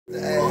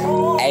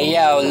Hey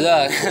yo,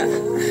 look.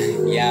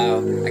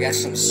 Yo, I got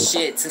some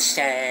shit to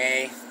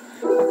say.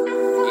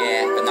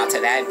 Yeah, but not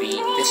to that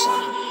beat. This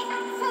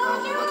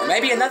one. Or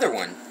maybe another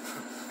one.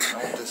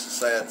 Just a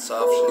sad,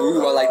 soft shit.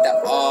 Ooh, I like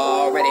that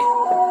already.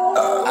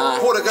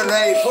 Pull a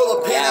grenade, pull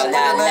a pin out the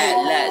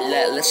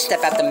grenade. Let's step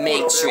out the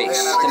matrix.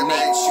 The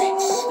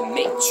matrix. The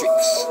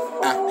matrix.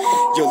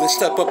 Yo, let's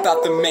step up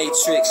out the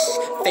matrix.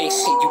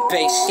 Face it, you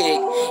basic.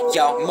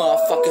 Y'all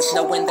motherfuckers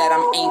knowing that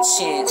I'm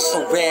ancient.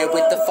 So rare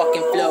with the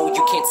fucking flow,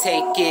 you can't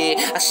take it.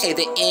 I say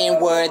the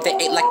N-word, they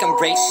ain't like I'm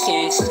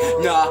racist.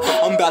 Nah,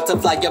 I'm about to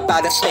fly up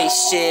out of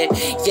spaceship.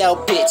 Yo,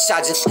 bitch,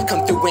 I just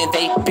come through and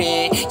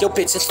vaping. Yo,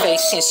 bitch is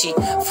facing, she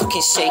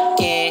fucking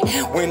shaking.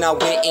 When I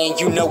went in,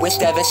 you know it's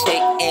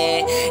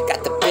devastating.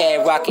 Got the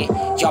bed rocking,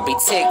 y'all be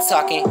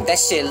tick-tocking. That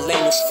shit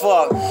lame as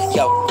fuck.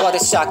 Yo, water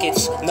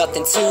sockets,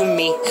 nothing to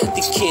me.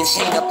 These kids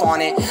ain't up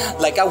on it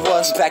like I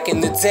was back in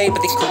the day,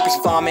 but these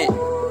groupies vomit.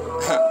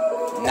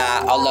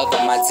 Nah, all over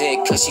my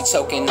dick, cause she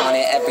choking on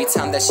it every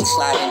time that she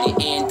sliding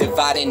it in.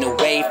 Dividing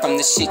away from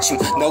the shit you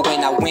know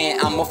when I win.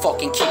 I'ma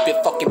fucking keep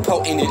it fucking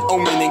potent and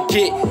omen and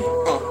get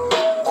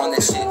on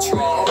that shit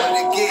track. Omen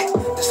and get,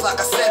 just like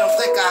I said, don't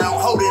think I'm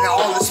holding it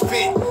all the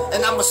spit.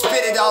 And I'ma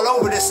spit it all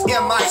over this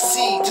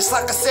MIC. Just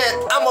like I said,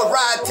 I'ma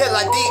ride till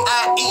I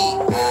D.I.E.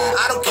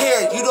 I don't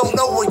care, you don't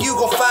know where you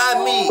gon'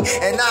 find me.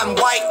 And I'm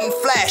white and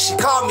flashy,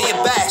 call me a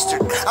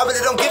bastard. I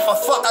really don't give a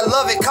fuck, I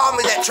love it, call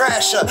me that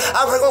trasher.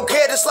 I really don't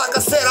care, just like I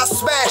said, I'll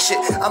smash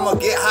it. I'ma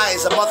get high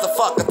as a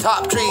motherfucker,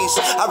 top trees.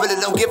 I really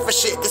don't give a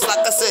shit, just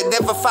like I said,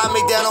 never find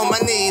me down on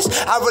my knees.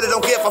 I really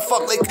don't give a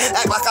fuck, like,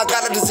 act like I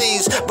got a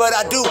disease. But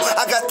I do,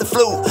 I got the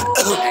flu.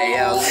 Hey,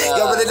 yo,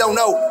 y'all really don't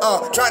know,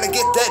 trying to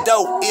get that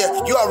dope.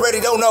 Yeah, you already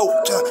don't know,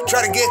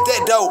 try to get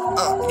that dope.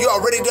 You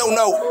already don't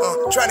know,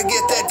 trying to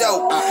get that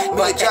dope.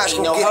 But there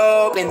ain't no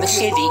hope in the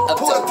city of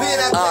dope.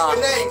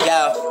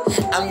 Yo,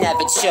 I'm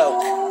never joke.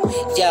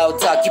 Yo,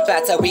 dog, you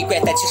bout to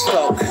regret that you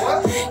spoke.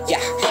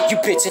 Yeah, you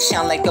bitches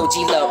sound like OG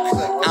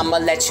Low. I'ma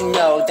let you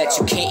know that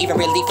you can't even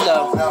really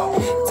flow.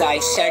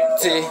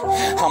 Dissect it,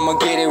 I'ma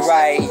get it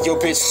right. Yo,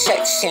 bitch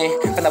section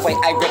from the way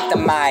I rip the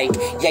mic.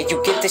 Yeah,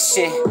 you get this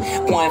shit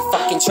one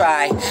fucking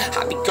try.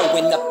 I be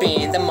going up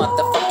in the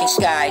motherfucking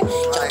sky.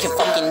 Y'all can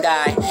fucking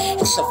die,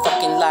 it's a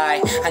fucking lie.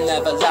 I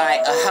never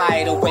lie or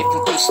hide away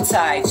from fish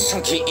tides.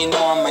 I'm getting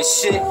on my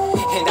shit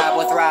and I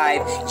will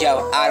thrive.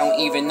 Yo, I don't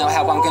even know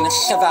how I'm gonna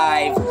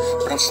survive,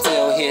 but I'm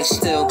still here,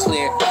 still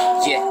clear.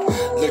 Yeah,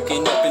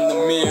 looking up in the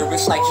mirror,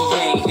 it's like he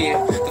ain't here.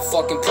 The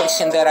fucking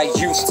person that I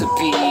used to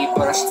be,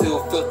 but I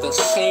still feel the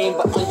same,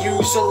 but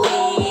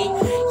unusually.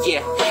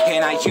 Yeah,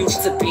 and I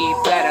used to be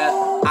better.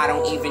 I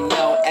don't even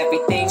know,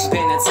 everything's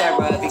been a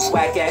terror. These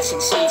whack ass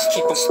MCs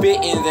keep on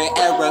spitting their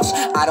errors.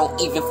 I don't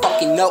even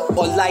fucking know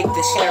or like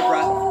this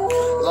era.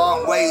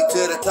 Long way to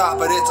the top,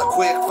 but it's a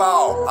quick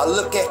fall. I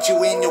look at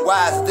you in your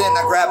eyes, then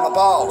I grab my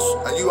balls.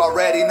 And you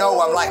already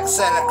know I'm like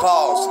Santa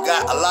Claus.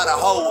 Got a lot of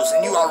hoes,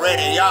 and you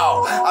already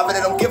y'all. I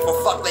really don't give a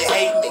fuck, they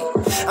hate me.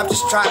 I'm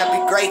just trying to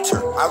be greater.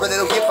 I really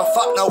don't give a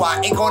fuck, no,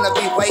 I ain't gonna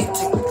be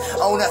waiting.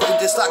 Oh, nothing,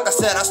 just like I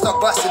said, I start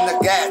busting the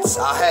gats.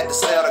 I had to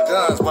sell the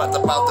guns, but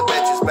about the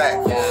bitches back.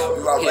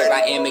 Yo, here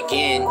I am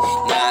again.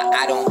 Nah,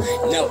 I don't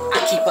know,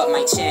 I keep up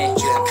my chin.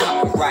 I'm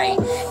coming right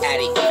at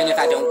it, even if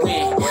I don't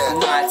win. I'm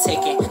not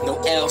taking no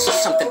L's or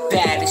something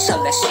bad, it's a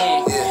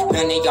lesson.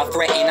 None of y'all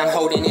threaten, I'm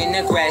holding in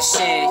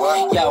aggression.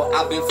 Yo,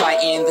 I've been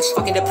fighting this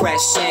fucking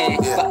depression,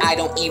 but I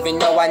don't even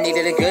know I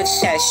needed a good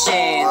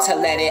session to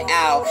let it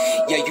out.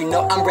 Yo, you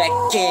know I'm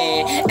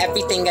wrecking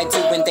everything I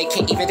do when they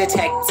can't even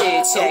detect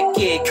it. Check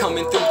it,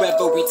 coming through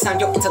every time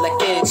your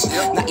intellect is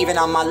not even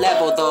on my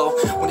level though.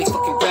 When these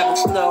fucking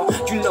rebels flow,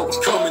 you know it's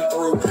coming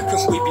through,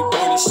 cause we be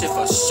burning shit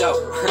for show.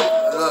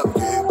 Look,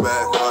 kick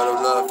back,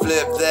 cuddle up,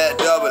 flip that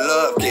double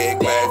up, kick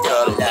back,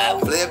 cuddle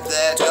up, flip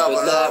that double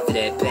up,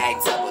 flip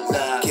back, double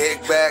up,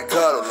 kick back,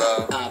 cuddle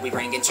up. We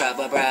bringing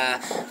trouble,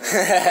 bruh.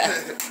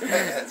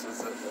 That's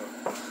what's up,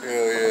 though.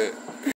 Hell yeah.